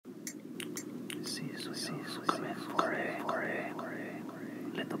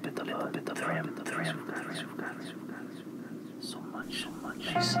bit of trim. So much.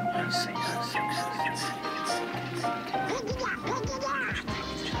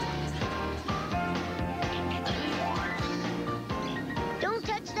 Don't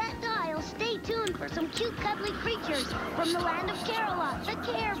touch that dial. Stay tuned for some cute, cuddly creatures from the land of Carolot, the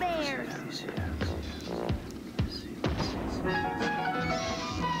Care Bears.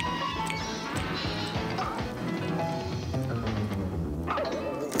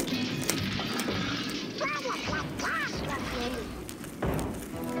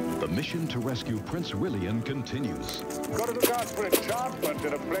 The mission to rescue Prince William continues. Go to the guards for a job, but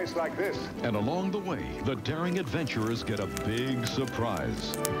in a place like this. And along the way, the daring adventurers get a big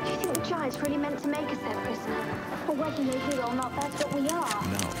surprise. Do you think the giant's really meant to make us their prisoner? Or whether they do or not, that's what we are.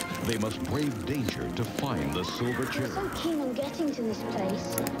 Now, they must brave danger to find the silver chair. I'm so keen on getting to this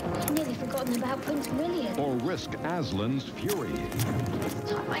place. I've nearly forgotten about Prince William. Or risk Aslan's fury. This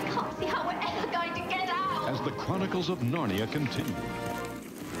time I can't see how we're ever going to get out. As the Chronicles of Narnia continue.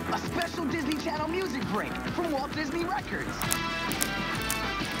 A special Disney Channel music break from Walt Disney Records.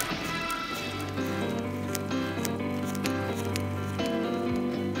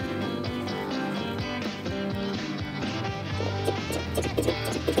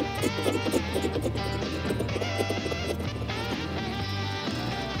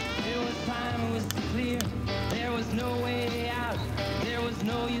 There was time, it was clear. There was no way out. There was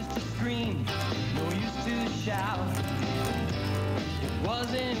no use to scream, no use to shout.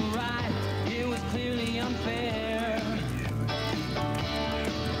 Wasn't right, it was clearly unfair.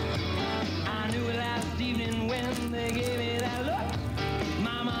 I knew it last evening when they gave me that look.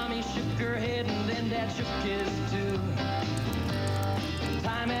 My mommy shook her head and then Dad shook his too.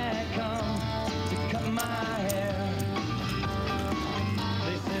 Time had come to cut my hair.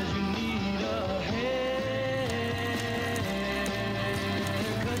 They said you need a haircut.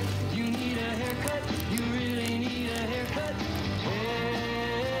 You need a haircut. You really need a haircut.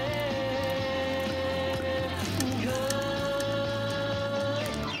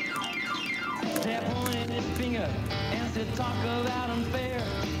 Dad pointed his finger and said, talk about unfair.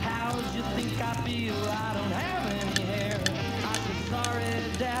 How would you think I feel? I don't have any hair. I said, sorry,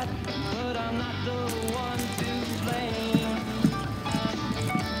 Dad, but I'm not the one to blame.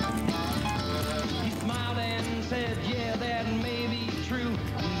 He smiled and said, yeah, that may be true.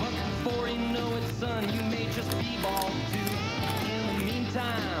 But before you know it, son, you may just be bald too. In the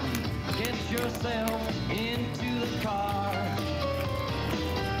meantime, get yourself into the car.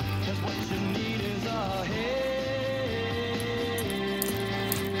 Cause what you need is a haircut.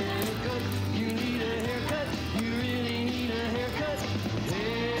 You need a haircut. You really need a haircut.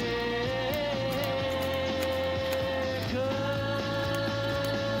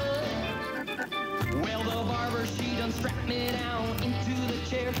 Haircut. Well, the barber, she done strapped me down into the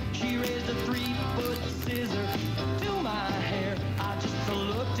chair. She raised a 3-foot scissor to my hair. I just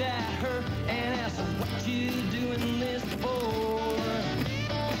looked at her and asked her, what you doing this for?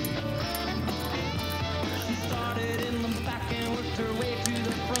 She started in the back and worked her way to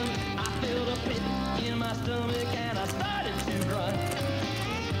the front. I felt a pit in my stomach and I started to grunt.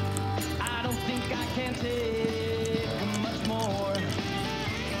 I don't think I can take much more.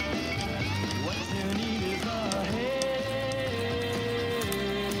 What you need is a haircut.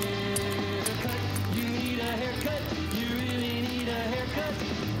 You need a haircut. You really need a haircut.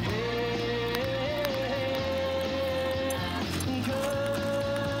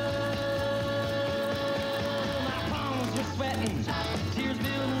 My palms were sweating, tears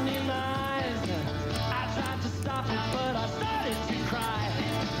building in my eyes. I tried to stop it, but I started to cry.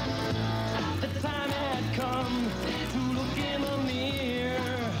 The time had come to look in the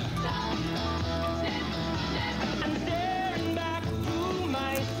mirror. And staring back through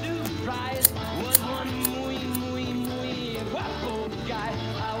my surprise was one muy guapo guy.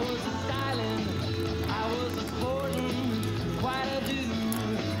 I was a styling, I was a sporting, quite a dude.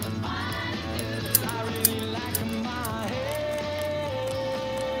 I really like my hair.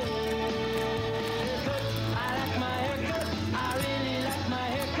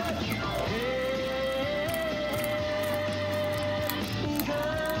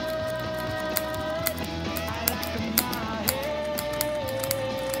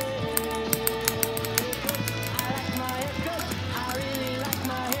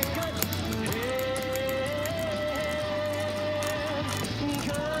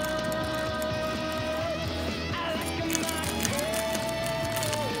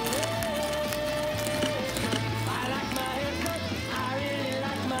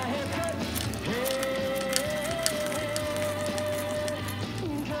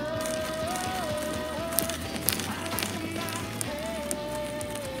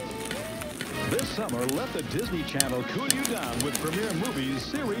 summer, let the Disney Channel cool you down with premiere movies,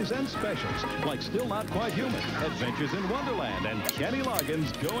 series, and specials like Still Not Quite Human, Adventures in Wonderland, and Kenny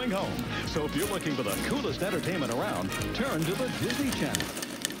Loggins Going Home. So if you're looking for the coolest entertainment around, turn to the Disney Channel.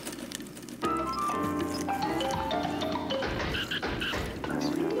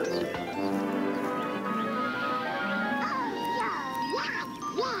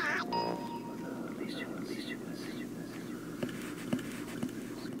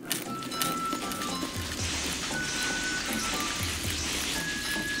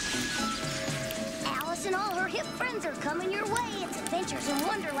 Alice and all her hip friends are coming your way. It's Adventures in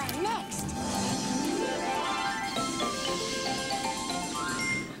Wonderland next.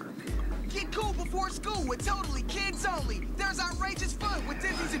 Get cool before school with totally kids only. There's outrageous fun with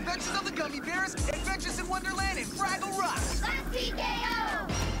Disney's Adventures of the Gummy Bears, Adventures in Wonderland, and Fraggle Rock. That's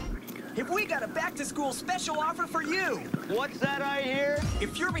TKO! Have we got a back-to-school special offer for you? What's that I hear?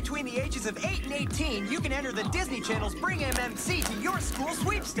 If you're between the ages of 8 and 18, you can enter the Disney Channel's Bring MMC to your school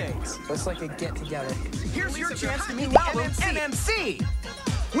sweepstakes. It's like a get-together. Here's your chance to meet the MMC.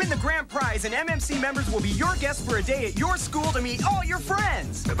 Win the grand prize, and MMC members will be your guests for a day at your school to meet all your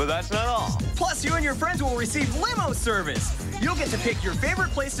friends. But that's not all. Plus, you and your friends will receive limo service. You'll get to pick your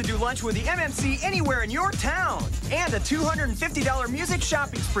favorite place to do lunch with the MMC anywhere in your town. And a $250 music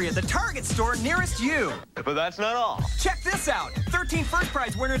shopping spree at the Target store nearest you. But that's not all. Check this out. 13 first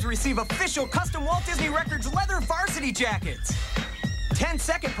prize winners receive official custom Walt Disney Records leather varsity jackets. 10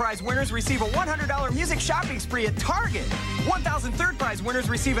 second prize winners receive a $100 music shopping spree at Target. 1,000 third prize winners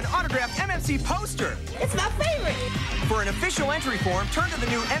receive an autographed MMC poster. It's my favorite! For an official entry form, turn to the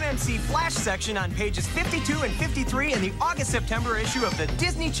new MMC Flash section on pages 52 and 53 in the August-September issue of the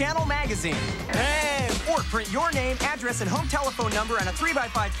Disney Channel magazine. Hey! Or print your name, address, and home telephone number on a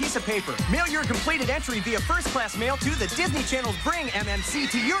 3x5 piece of paper. Mail your completed entry via first-class mail to the Disney Channel's Bring MMC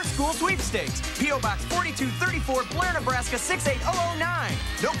to your school sweepstakes. P.O. Box 4234, Blair, Nebraska 68009.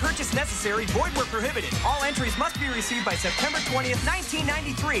 No purchase necessary, void where prohibited. All entries must be received by September 20th,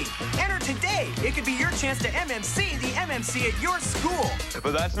 1993. Enter today. It could be your chance to MMC the MMC at your school.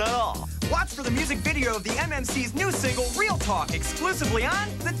 But that's not all. Watch for the music video of the MMC's new single, Real Talk, exclusively on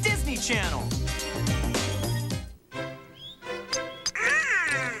the Disney Channel.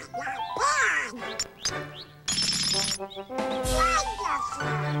 Wonderful!